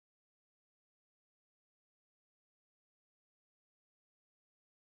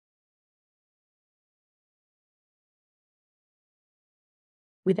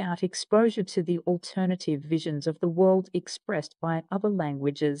Without exposure to the alternative visions of the world expressed by other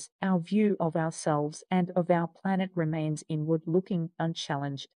languages, our view of ourselves and of our planet remains inward looking,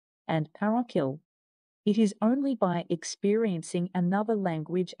 unchallenged, and parochial. It is only by experiencing another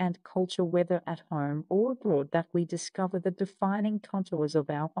language and culture, whether at home or abroad, that we discover the defining contours of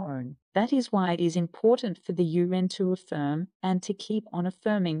our own. That is why it is important for the UN to affirm and to keep on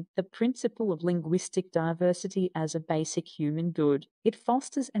affirming the principle of linguistic diversity as a basic human good. It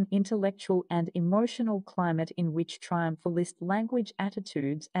fosters an intellectual and emotional climate in which triumphalist language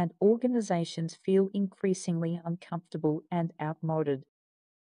attitudes and organizations feel increasingly uncomfortable and outmoded.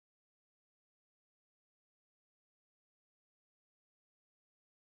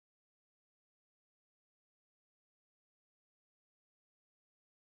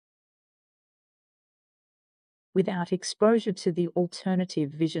 Without exposure to the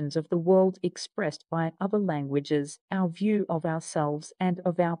alternative visions of the world expressed by other languages, our view of ourselves and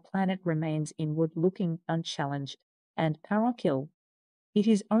of our planet remains inward looking, unchallenged, and parochial. It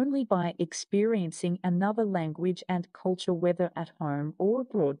is only by experiencing another language and culture, whether at home or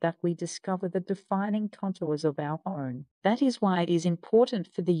abroad, that we discover the defining contours of our own. That is why it is important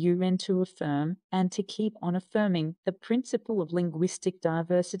for the UN to affirm and to keep on affirming the principle of linguistic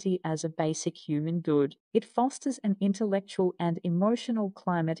diversity as a basic human good. It fosters an intellectual and emotional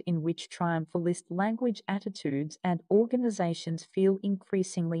climate in which triumphalist language attitudes and organizations feel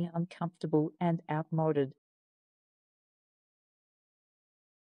increasingly uncomfortable and outmoded.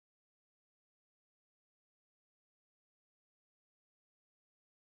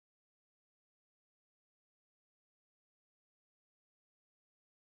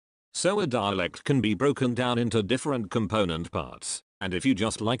 So a dialect can be broken down into different component parts, and if you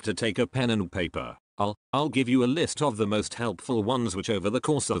just like to take a pen and paper, I'll give you a list of the most helpful ones which over the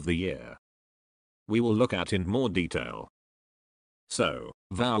course of the year we will look at in more detail. So,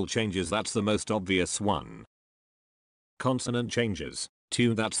 vowel changes, that's the most obvious one. Consonant changes,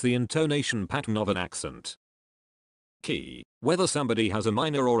 tune, that's the intonation pattern of an accent. Key, whether somebody has a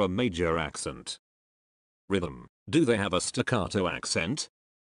minor or a major accent. Rhythm, do they have a staccato accent?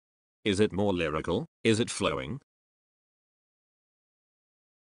 Is it more lyrical? Is it flowing?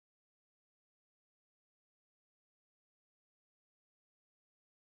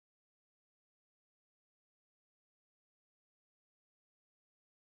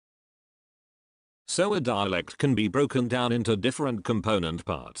 So a dialect can be broken down into different component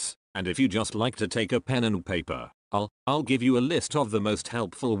parts, and if you just like to take a pen and paper, I'll give you a list of the most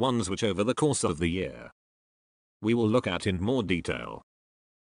helpful ones which over the course of the year we will look at in more detail.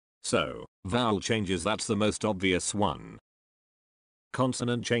 So, vowel changes, that's the most obvious one.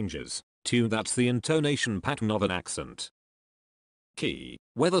 Consonant changes, tune, that's the intonation pattern of an accent. Key,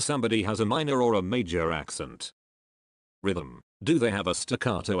 whether somebody has a minor or a major accent. Rhythm, do they have a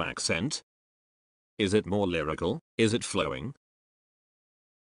staccato accent? Is it more lyrical? Is it flowing?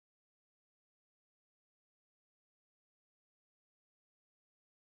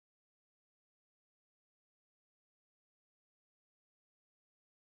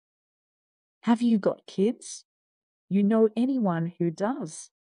 Have you got kids? You know anyone who does?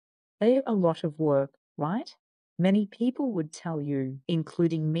 They're a lot of work, right? Many people would tell you,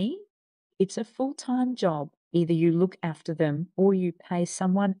 including me, it's a full-time job. Either you look after them or you pay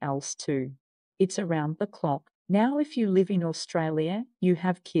someone else to. It's around the clock. Now, if you live in Australia, you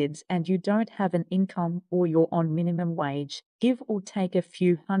have kids and you don't have an income or you're on minimum wage, give or take a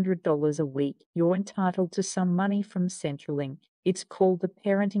few $100s a week, you're entitled to some money from Centrelink. It's called the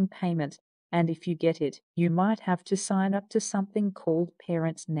parenting payment, and if you get it, you might have to sign up to something called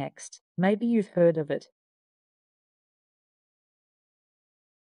Parents Next. Maybe you've heard of it.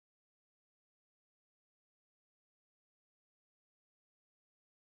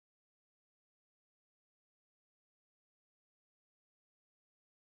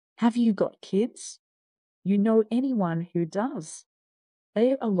 Have you got kids? You know anyone who does?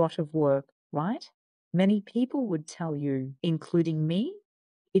 They're a lot of work, right? Many people would tell you, including me,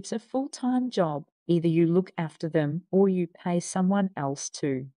 it's a full-time job. Either you look after them or you pay someone else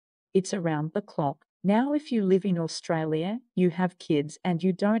to. It's around the clock. Now, if you live in Australia, you have kids and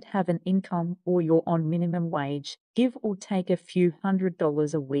you don't have an income or you're on minimum wage, give or take a few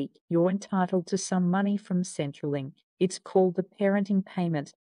 $100s a week, you're entitled to some money from Centrelink. It's called the parenting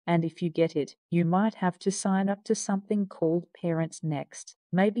payment, and if you get it, you might have to sign up to something called Parents Next.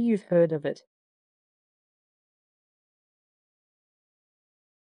 Maybe you've heard of it.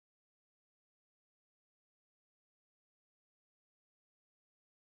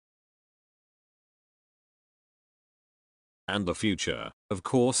 And the future, of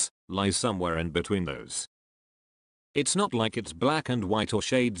course, lies somewhere in between those. It's not like it's black and white or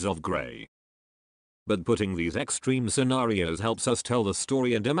shades of grey. But putting these extreme scenarios helps us tell the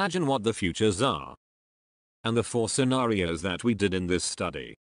story and imagine what the futures are. And the 4 scenarios that we did in this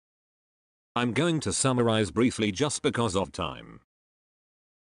study. I'm going to summarize briefly just because of time.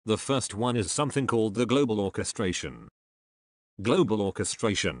 The first one is something called the global orchestration. Global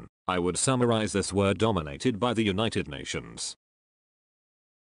orchestration, I would summarize this word dominated by the United Nations.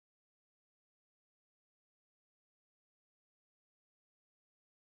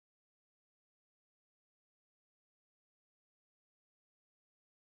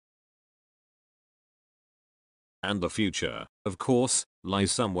 And the future, of course,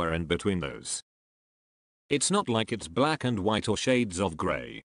 lies somewhere in between those. It's not like it's black and white or shades of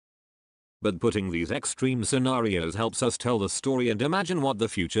grey. But putting these extreme scenarios helps us tell the story and imagine what the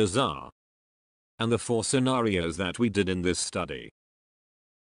futures are. And the 4 scenarios that we did in this study.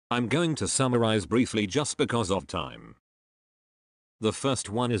 I'm going to summarize briefly just because of time. The first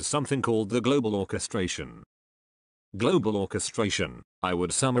one is something called the global orchestration. Global orchestration, I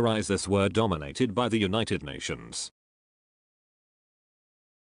would summarize this word dominated by the United Nations.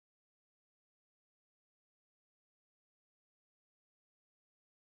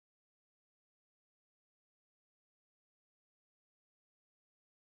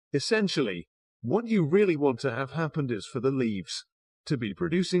 Essentially, what you really want to have happened is for the leaves to be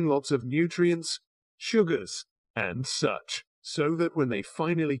producing lots of nutrients, sugars, and such, so that when they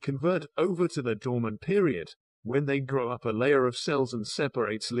finally convert over to the dormant period, when they grow up a layer of cells and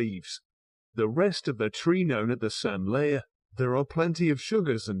separates leaves, the rest of the tree known as the sun layer, there are plenty of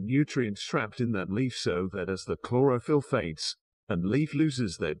sugars and nutrients trapped in that leaf so that as the chlorophyll fades and leaf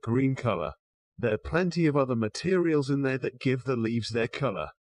loses their green color, there are plenty of other materials in there that give the leaves their color.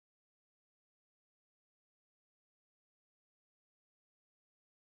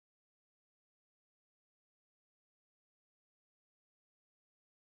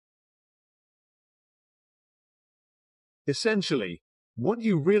 Essentially, what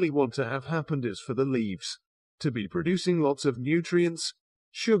you really want to have happened is for the leaves to be producing lots of nutrients,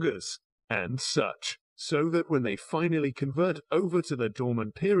 sugars, and such, so that when they finally convert over to the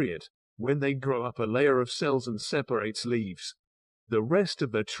dormant period, when they grow up a layer of cells and separates leaves, the rest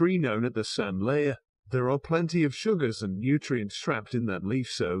of the tree known as the sun layer, there are plenty of sugars and nutrients trapped in that leaf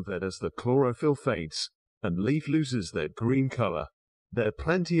so that as the chlorophyll fades and leaf loses their green color, there are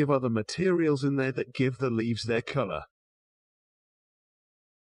plenty of other materials in there that give the leaves their color.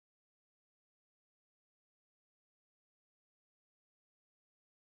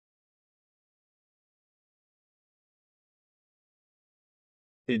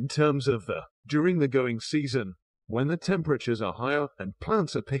 In terms of during the growing season, when the temperatures are higher and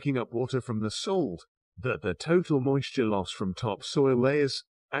plants are picking up water from the soil, the total moisture loss from topsoil layers,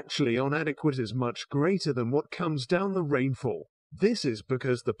 actually inadequate, is much greater than what comes down the rainfall. This is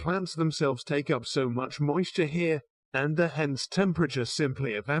because the plants themselves take up so much moisture here, and hence temperature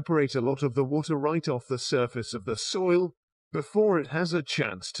simply evaporate a lot of the water right off the surface of the soil before it has a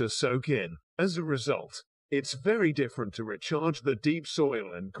chance to soak in. As a result, it's very different to recharge the deep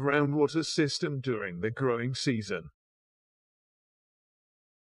soil and groundwater system during the growing season.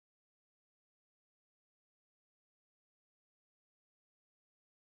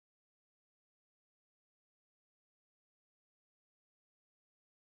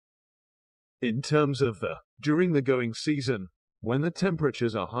 In terms of during the growing season, when the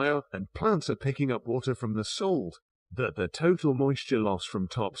temperatures are higher and plants are picking up water from the soil, the total moisture loss from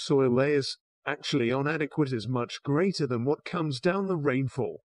topsoil layers, actually inadequate, is much greater than what comes down the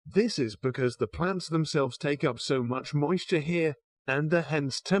rainfall. This is because the plants themselves take up so much moisture here, and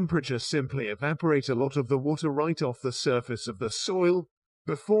hence temperature simply evaporate a lot of the water right off the surface of the soil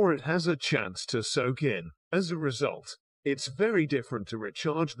before it has a chance to soak in. As a result, it's very different to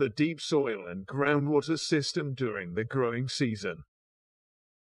recharge the deep soil and groundwater system during the growing season.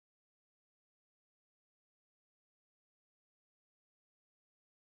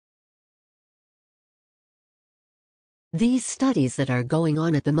 These studies that are going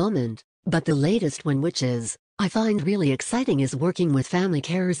on at the moment, but the latest one, which I find really exciting, is working with family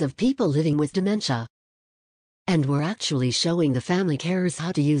carers of people living with dementia. And we're actually showing the family carers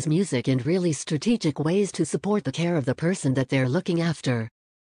how to use music in really strategic ways to support the care of the person that they're looking after.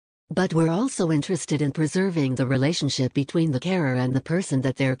 But we're also interested in preserving the relationship between the carer and the person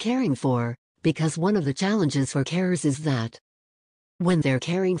that they're caring for, because one of the challenges for carers is that when they're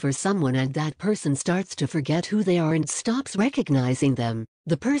caring for someone and that person starts to forget who they are and stops recognizing them,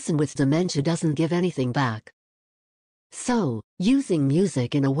 the person with dementia doesn't give anything back. So, using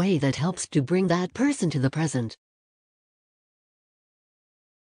music in a way that helps to bring that person to the present.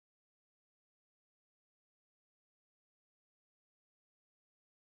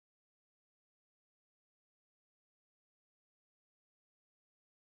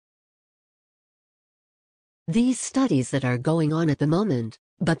 these studies that are going on at the moment,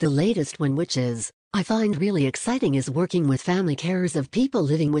 but the latest one which is, I find really exciting is working with family carers of people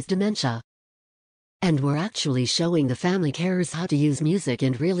living with dementia. And we're actually showing the family carers how to use music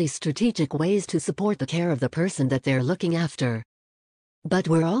in really strategic ways to support the care of the person that they're looking after. But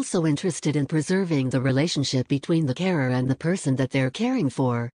we're also interested in preserving the relationship between the carer and the person that they're caring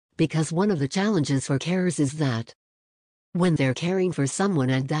for, because one of the challenges for carers is that when they're caring for someone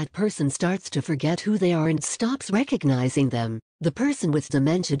and that person starts to forget who they are and stops recognizing them, the person with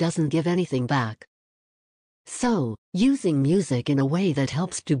dementia doesn't give anything back. So, using music in a way that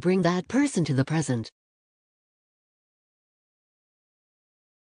helps to bring that person to the present.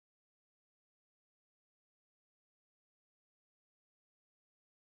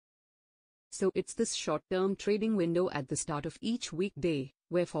 So it's this short-term trading window at the start of each weekday,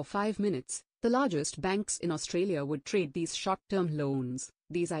 where for 5 minutes, the largest banks in Australia would trade these short-term loans,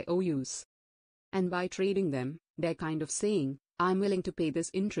 these IOUs. And by trading them, they're kind of saying, I'm willing to pay this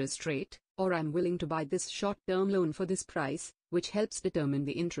interest rate, or I'm willing to buy this short-term loan for this price, which helps determine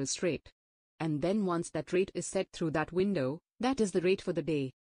the interest rate. And then once that rate is set through that window, that is the rate for the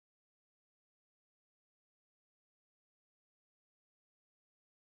day.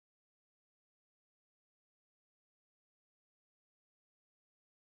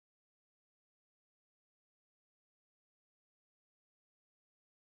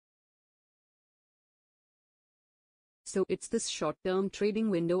 So it's this short-term trading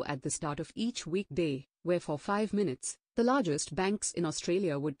window at the start of each weekday, where for 5 minutes, the largest banks in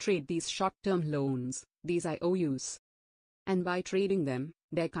Australia would trade these short-term loans, these IOUs. And by trading them,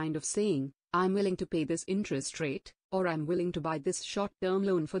 they're kind of saying, I'm willing to pay this interest rate, or I'm willing to buy this short-term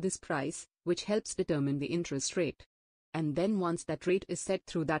loan for this price, which helps determine the interest rate. And then once that rate is set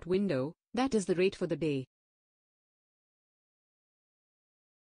through that window, that is the rate for the day.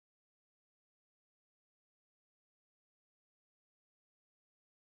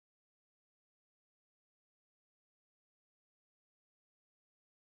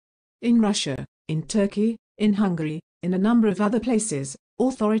 In Russia, in Turkey, in Hungary, in a number of other places,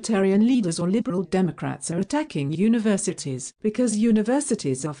 authoritarian leaders or liberal Democrats are attacking universities because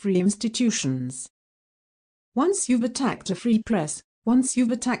universities are free institutions. Once you've attacked a free press, once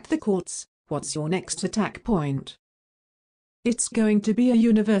you've attacked the courts, what's your next attack point? It's going to be a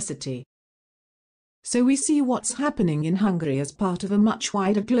university. So we see what's happening in Hungary as part of a much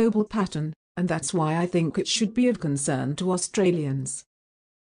wider global pattern, and that's why I think it should be of concern to Australians.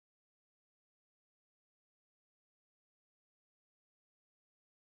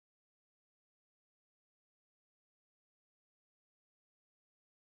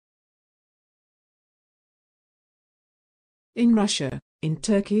 In Russia, in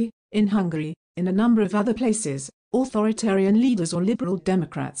Turkey, in Hungary, in a number of other places, authoritarian leaders or liberal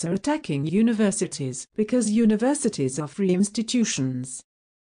Democrats are attacking universities because universities are free institutions.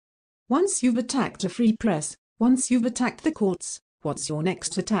 Once you've attacked a free press, once you've attacked the courts, what's your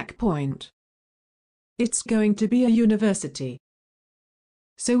next attack point? It's going to be a university.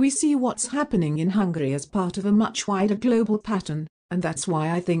 So we see what's happening in Hungary as part of a much wider global pattern, and that's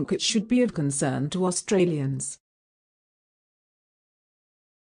why I think it should be of concern to Australians.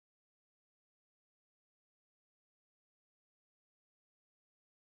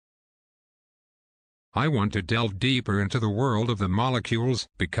 I want to delve deeper into the world of the molecules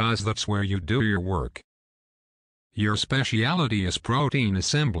because that's where you do your work. Your speciality is protein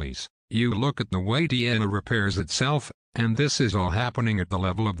assemblies. You look at the way DNA repairs itself, and this is all happening at the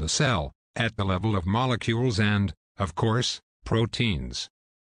level of the cell, at the level of molecules and, of course, proteins.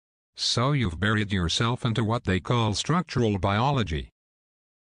 So you've buried yourself into what they call structural biology.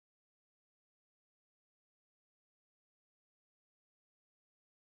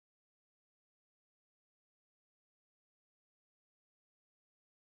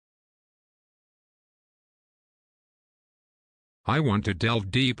 I want to delve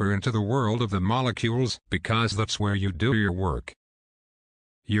deeper into the world of the molecules because that's where you do your work.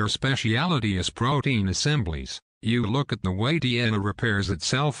 Your speciality is protein assemblies. You look at the way DNA repairs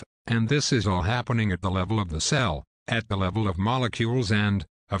itself, and this is all happening at the level of the cell, at the level of molecules and,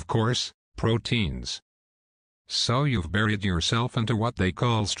 of course, proteins. So you've buried yourself into what they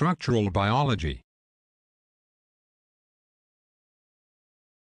call structural biology.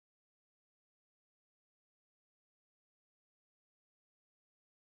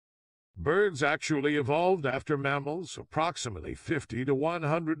 Birds actually evolved after mammals, approximately 50 to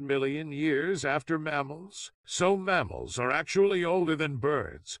 100 million years after mammals. So mammals are actually older than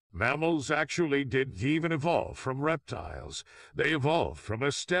birds. Mammals actually didn't even evolve from reptiles. They evolved from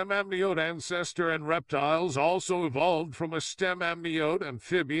a stem amniote ancestor, and reptiles also evolved from a stem amniote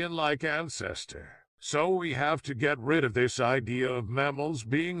amphibian-like ancestor. So we have to get rid of this idea of mammals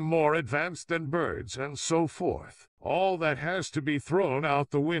being more advanced than birds and so forth. All that has to be thrown out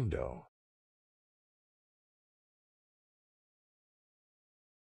the window.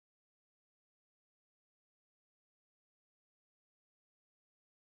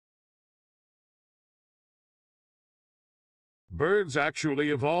 Birds actually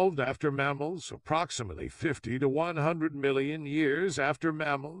evolved after mammals, approximately 50 to 100 million years after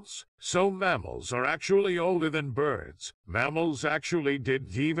mammals. So mammals are actually older than birds. Mammals actually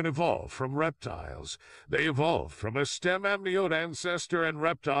didn't even evolve from reptiles. They evolved from a stem amniote ancestor, and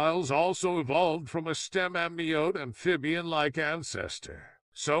reptiles also evolved from a stem amniote amphibian-like ancestor.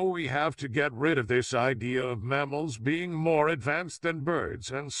 So we have to get rid of this idea of mammals being more advanced than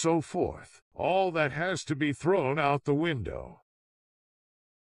birds and so forth. All that has to be thrown out the window.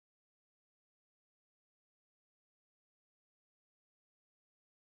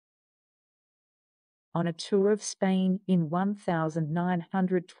 On a tour of Spain in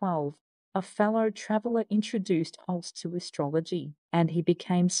 1912, a fellow traveller introduced Holst to astrology, and he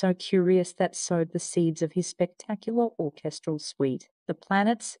became so curious that sowed the seeds of his spectacular orchestral suite. The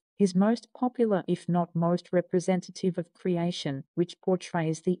Planets, his most popular if not most representative of creation, which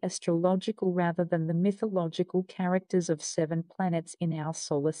portrays the astrological rather than the mythological characters of 7 planets in our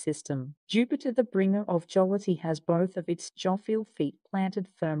solar system. Jupiter, the bringer of jollity, has both of its jovial feet planted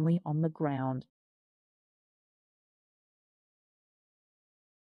firmly on the ground.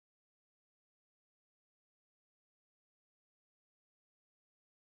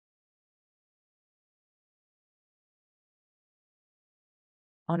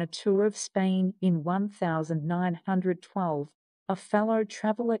 On a tour of Spain in 1912, a fellow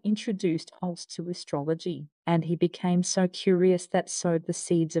traveller introduced Holst to astrology, and he became so curious that sowed the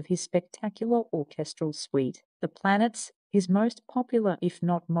seeds of his spectacular orchestral suite. The Planets, his most popular if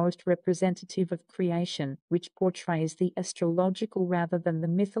not most representative of creation, which portrays the astrological rather than the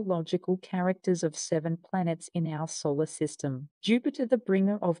mythological characters of 7 planets in our solar system. Jupiter, the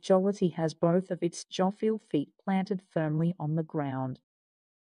bringer of jollity, has both of its jovial feet planted firmly on the ground.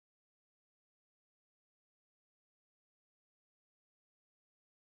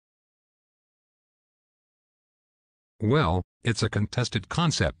 Well, it's a contested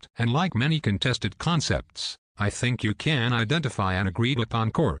concept, and like many contested concepts, I think you can identify an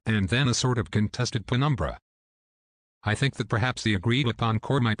agreed-upon core and then a sort of contested penumbra. I think that perhaps the agreed-upon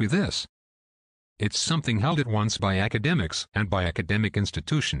core might be this. It's something held at once by academics and by academic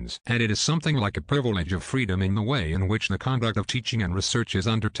institutions, and it is something like a privilege of freedom in the way in which the conduct of teaching and research is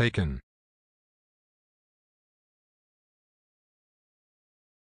undertaken.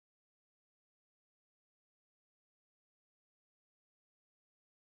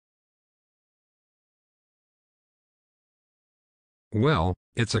 Well,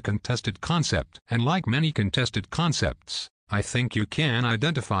 it's a contested concept, and like many contested concepts, I think you can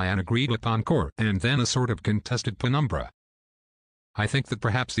identify an agreed-upon core and then a sort of contested penumbra. I think that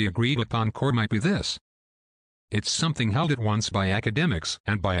perhaps the agreed-upon core might be this. It's something held at once by academics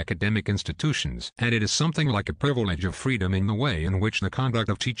and by academic institutions, and it is something like a privilege of freedom in the way in which the conduct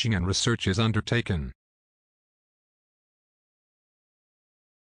of teaching and research is undertaken.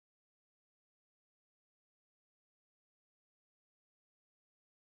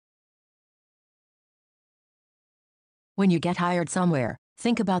 When you get hired somewhere,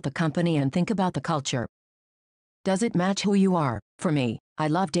 think about the company and think about the culture. Does it match who you are? For me, I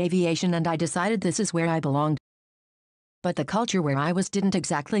loved aviation and I decided this is where I belonged. But the culture where I was didn't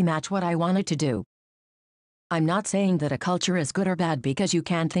exactly match what I wanted to do. I'm not saying that a culture is good or bad because you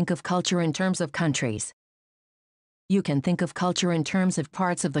can think of culture in terms of countries. You can think of culture in terms of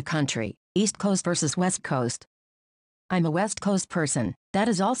parts of the country, East Coast versus West Coast. I'm a West Coast person. That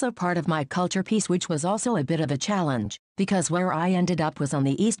is also part of my culture piece, which was also a bit of a challenge, because where I ended up was on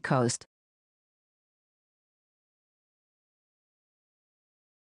the East Coast.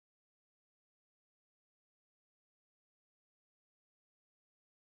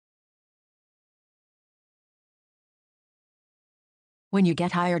 When you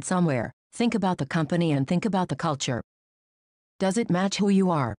get hired somewhere, think about the company and think about the culture. Does it match who you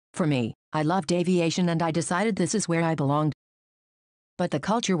are? For me, I loved aviation and I decided this is where I belonged. But the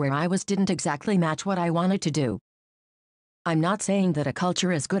culture where I was didn't exactly match what I wanted to do. I'm not saying that a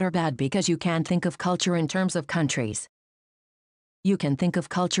culture is good or bad because you can think of culture in terms of countries. You can think of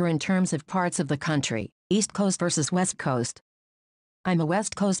culture in terms of parts of the country, East Coast versus West Coast. I'm a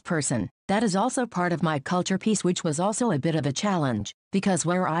West Coast person. That is also part of my culture piece, which was also a bit of a challenge, because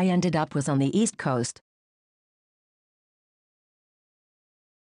where I ended up was on the East Coast.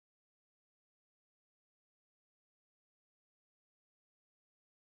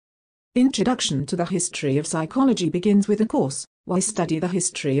 Introduction to the History of Psychology begins with a course, Why Study the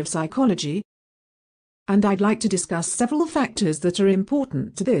History of Psychology? And I'd like to discuss several factors that are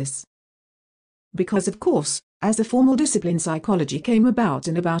important to this. Because of course, as a formal discipline, psychology came about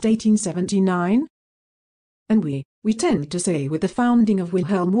in about 1879. And we tend to say with the founding of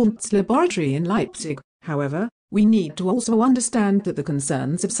Wilhelm Wundt's laboratory in Leipzig. However, we need to also understand that the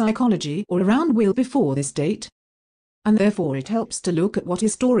concerns of psychology were around well before this date. And therefore it helps to look at what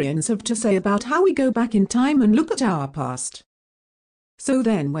historians have to say about how we go back in time and look at our past. So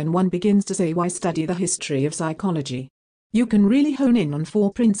then when one begins to say why study the history of psychology, you can really hone in on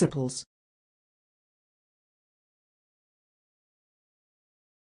 4 principles.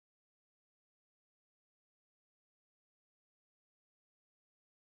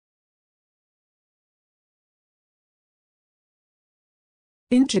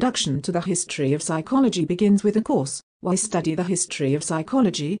 Introduction to the History of Psychology begins with a course, Why Study the History of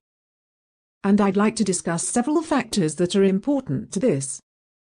Psychology? And I'd like to discuss several factors that are important to this.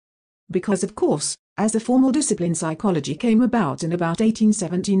 Because of course, as a formal discipline, psychology came about in about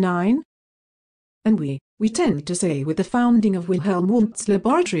 1879. And we tend to say with the founding of Wilhelm Wundt's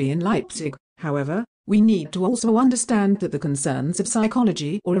laboratory in Leipzig. However, we need to also understand that the concerns of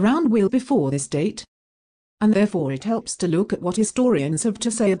psychology were around well before this date. And therefore it helps to look at what historians have to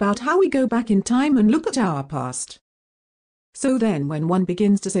say about how we go back in time and look at our past. So then when one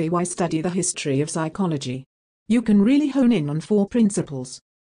begins to say why study the history of psychology, you can really hone in on 4 principles.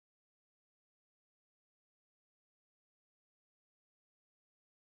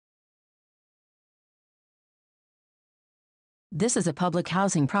 This is a public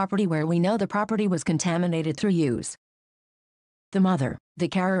housing property where we know the property was contaminated through use. The mother, the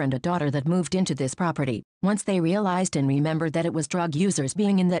carer and a daughter that moved into this property, once they realized and remembered that it was drug users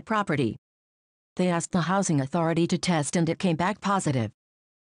being in that property, they asked the housing authority to test and it came back positive.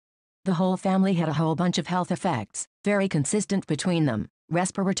 The whole family had a whole bunch of health effects, very consistent between them,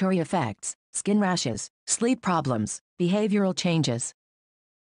 respiratory effects, skin rashes, sleep problems, behavioral changes.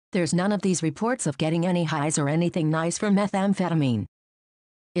 There's none of these reports of getting any highs or anything nice from methamphetamine.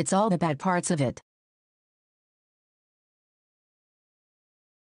 It's all the bad parts of it.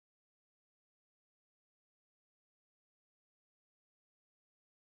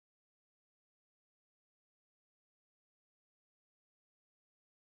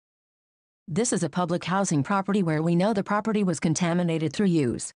 This is a public housing property where we know the property was contaminated through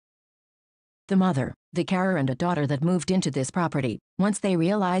use. The mother, the carer and a daughter that moved into this property, once they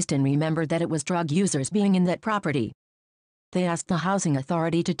realized and remembered that it was drug users being in that property, they asked the housing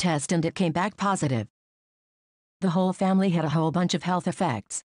authority to test and it came back positive. The whole family had a whole bunch of health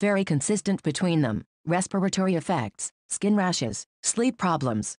effects, very consistent between them, respiratory effects, skin rashes, sleep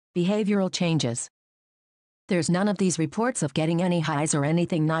problems, behavioral changes. There's none of these reports of getting any highs or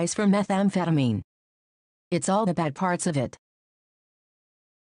anything nice from methamphetamine. It's all the bad parts of it.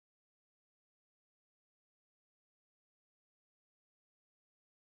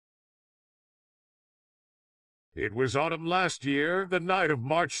 It was autumn last year, the night of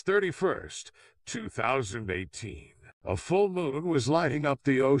March 31st, 2018. A full moon was lighting up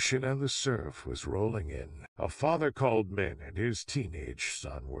the ocean and the surf was rolling in. A father called Min and his teenage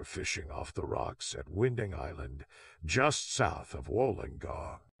son were fishing off the rocks at Winding Island, just south of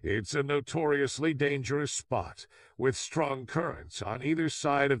Wollongong. It's a notoriously dangerous spot, with strong currents on either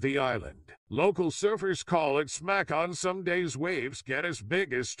side of the island. Local surfers call it smack on. Some days waves get as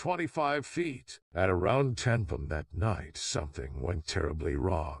big as 25 feet. At around 10 p.m. that night, something went terribly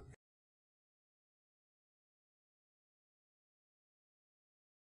wrong.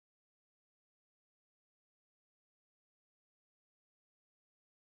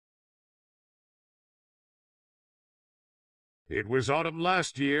 It was autumn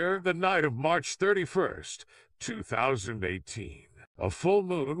last year, the night of March 31st, 2018. A full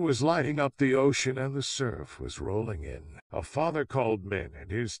moon was lighting up the ocean and the surf was rolling in. A father called Min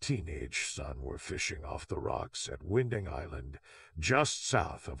and his teenage son were fishing off the rocks at Winding Island, just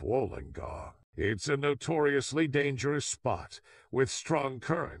south of Wollongong. It's a notoriously dangerous spot, with strong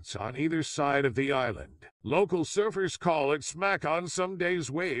currents on either side of the island. Local surfers call it smack on. Some days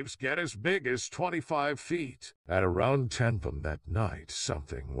waves get as big as 25 feet. At around 10 p.m. that night,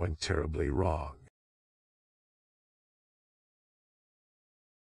 something went terribly wrong.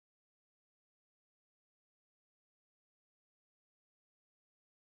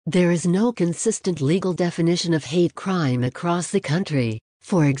 There is no consistent legal definition of hate crime across the country.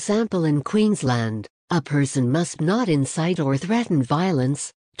 For example, in Queensland, a person must not incite or threaten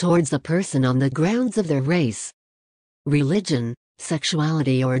violence towards a person on the grounds of their race, religion,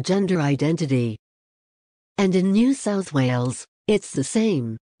 sexuality or gender identity. And in New South Wales, it's the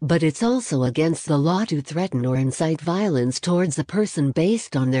same. But it's also against the law to threaten or incite violence towards a person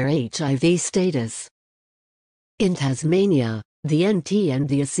based on their HIV status. In Tasmania, the NT and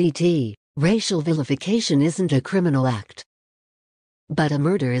the ACT, racial vilification isn't a criminal act. But a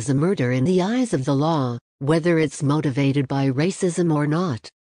murder is a murder in the eyes of the law, whether it's motivated by racism or not.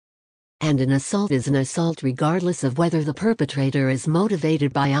 And an assault is an assault regardless of whether the perpetrator is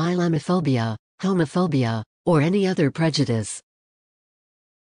motivated by Islamophobia, homophobia, or any other prejudice.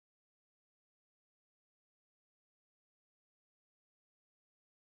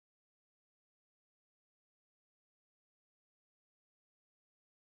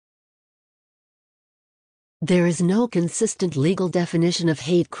 There is no consistent legal definition of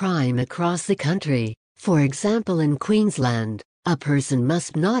hate crime across the country. For example, in Queensland, a person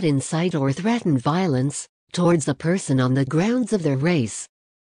must not incite or threaten violence towards a person on the grounds of their race,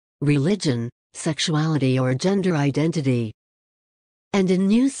 religion, sexuality or gender identity. And in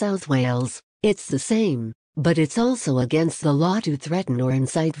New South Wales, it's the same, but it's also against the law to threaten or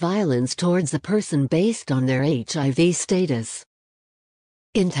incite violence towards a person based on their HIV status.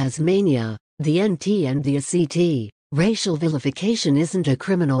 In Tasmania, the NT and the ACT, racial vilification isn't a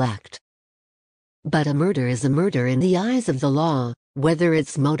criminal act. But a murder is a murder in the eyes of the law, whether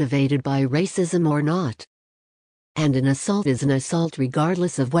it's motivated by racism or not. And an assault is an assault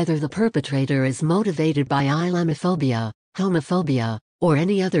regardless of whether the perpetrator is motivated by Islamophobia, homophobia, or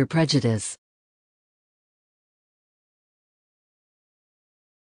any other prejudice.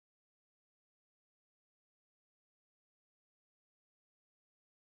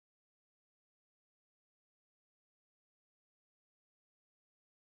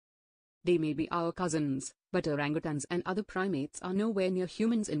 They may be our cousins, but orangutans and other primates are nowhere near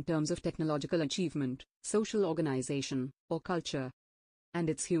humans in terms of technological achievement, social organization, or culture.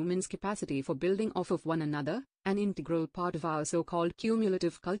 And it's humans' capacity for building off of one another, an integral part of our so-called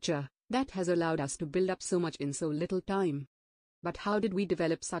cumulative culture, that has allowed us to build up so much in so little time. But how did we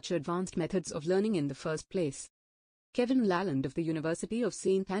develop such advanced methods of learning in the first place? Kevin Lalland of the University of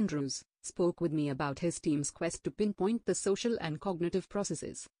St. Andrews spoke with me about his team's quest to pinpoint the social and cognitive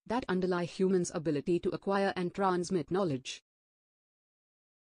processes that underlie humans' ability to acquire and transmit knowledge.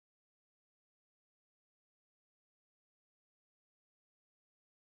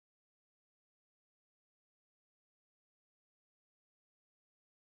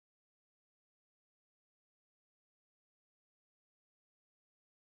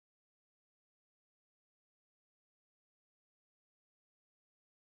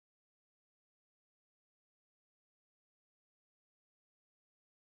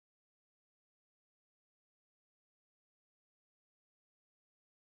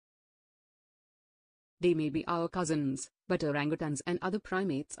 They may be our cousins, but orangutans and other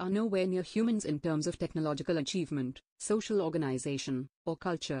primates are nowhere near humans in terms of technological achievement, social organization, or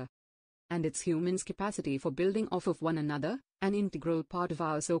culture. And it's humans' capacity for building off of one another, an integral part of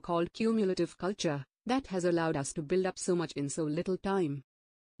our so-called cumulative culture, that has allowed us to build up so much in so little time.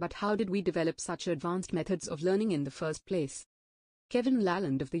 But how did we develop such advanced methods of learning in the first place? Kevin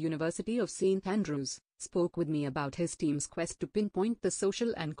Lalland of the University of St. Andrews spoke with me about his team's quest to pinpoint the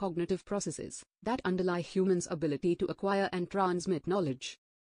social and cognitive processes that underlie humans' ability to acquire and transmit knowledge.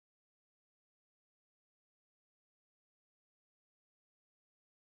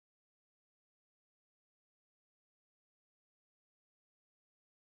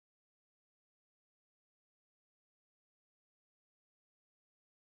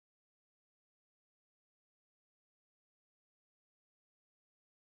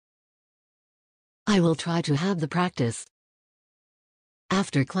 I will try to have the practice.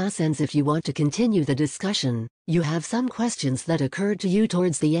 After class ends, if you want to continue the discussion, you have some questions that occurred to you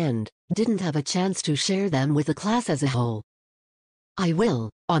towards the end, didn't have a chance to share them with the class as a whole. I will,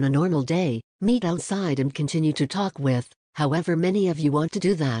 on a normal day, meet outside and continue to talk with, however many of you want to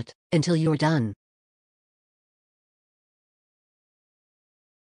do that, until you're done.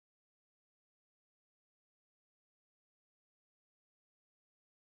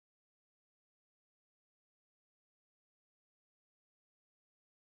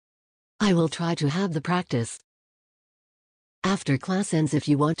 I will try to have the practice. After class ends, if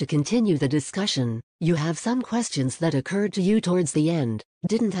you want to continue the discussion, you have some questions that occurred to you towards the end,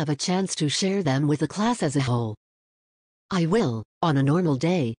 didn't have a chance to share them with the class as a whole. I will, on a normal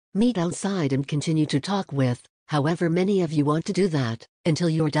day, meet outside and continue to talk with, however many of you want to do that, until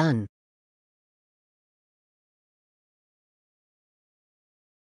you're done.